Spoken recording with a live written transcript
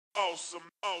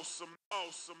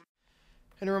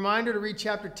And a reminder to read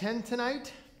chapter 10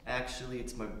 tonight. Actually,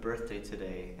 it's my birthday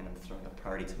today, and I'm throwing a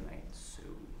party tonight, so...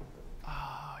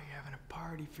 Oh, you're having a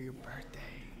party for your birthday.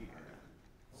 Yeah.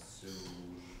 So...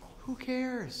 Who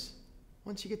cares?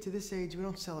 Once you get to this age, we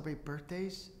don't celebrate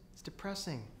birthdays. It's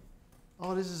depressing.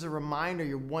 All it is a reminder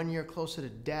you're 1 year closer to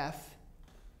death.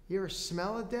 You ever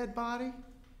smell a dead body?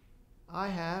 I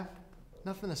have.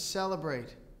 Nothing to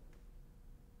celebrate.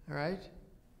 All right?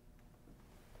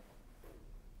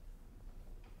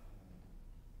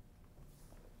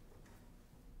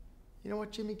 You know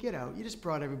what, Jimmy? Get out. You just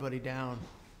brought everybody down.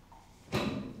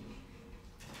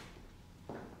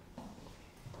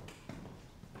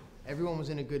 Everyone was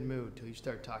in a good mood till you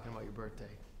start talking about your birthday.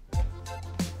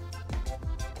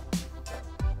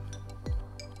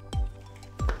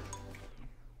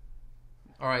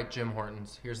 All right, Jim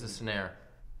Hortons, here's the snare.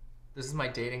 This is my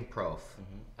dating prof,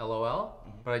 LOL,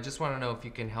 but I just want to know if you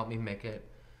can help me make it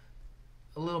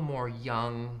a little more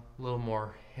young, a little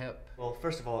more hip. Well,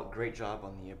 first of all, great job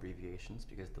on the abbreviations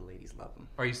because the ladies love them.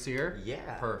 Are you seer?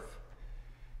 Yeah. Perf.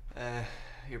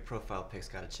 Your profile pic's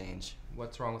gotta change.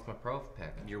 What's wrong with my prof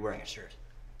pic? You're wearing a shirt.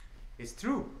 It's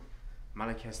true.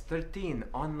 Malik has 13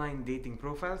 online dating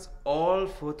profiles, all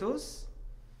photos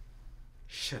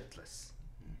shirtless.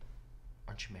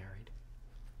 Aren't you married?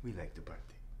 We like to party.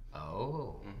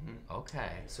 Oh,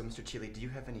 okay. So, Mr. Cheeley, do you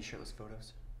have any shirtless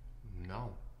photos?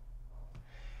 No.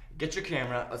 Get your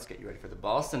camera. Let's get you ready for the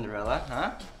ball, Cinderella.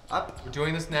 Huh? Up. We're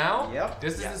doing this now? Yep.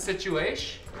 This is the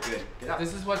situation? Good. Get up.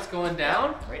 This is what's going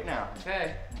down? Right now.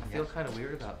 Okay. I feel kind of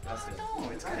weird about this. No,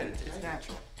 it's good. It's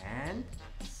natural. And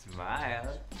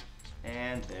smile.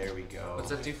 And there we go. What's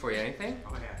that do for you? Anything?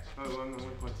 Oh yeah. One.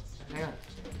 Hang on.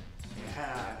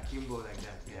 Yeah, Kimbo like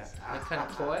that. Yes. That kind of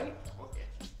coy?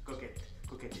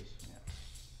 Coquettish.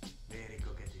 Yeah. Very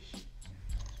coquettish.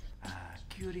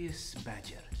 Curious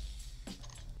badger.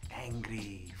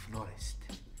 Angry florist.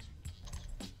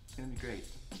 It's gonna be great.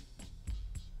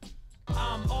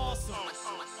 I'm awesome.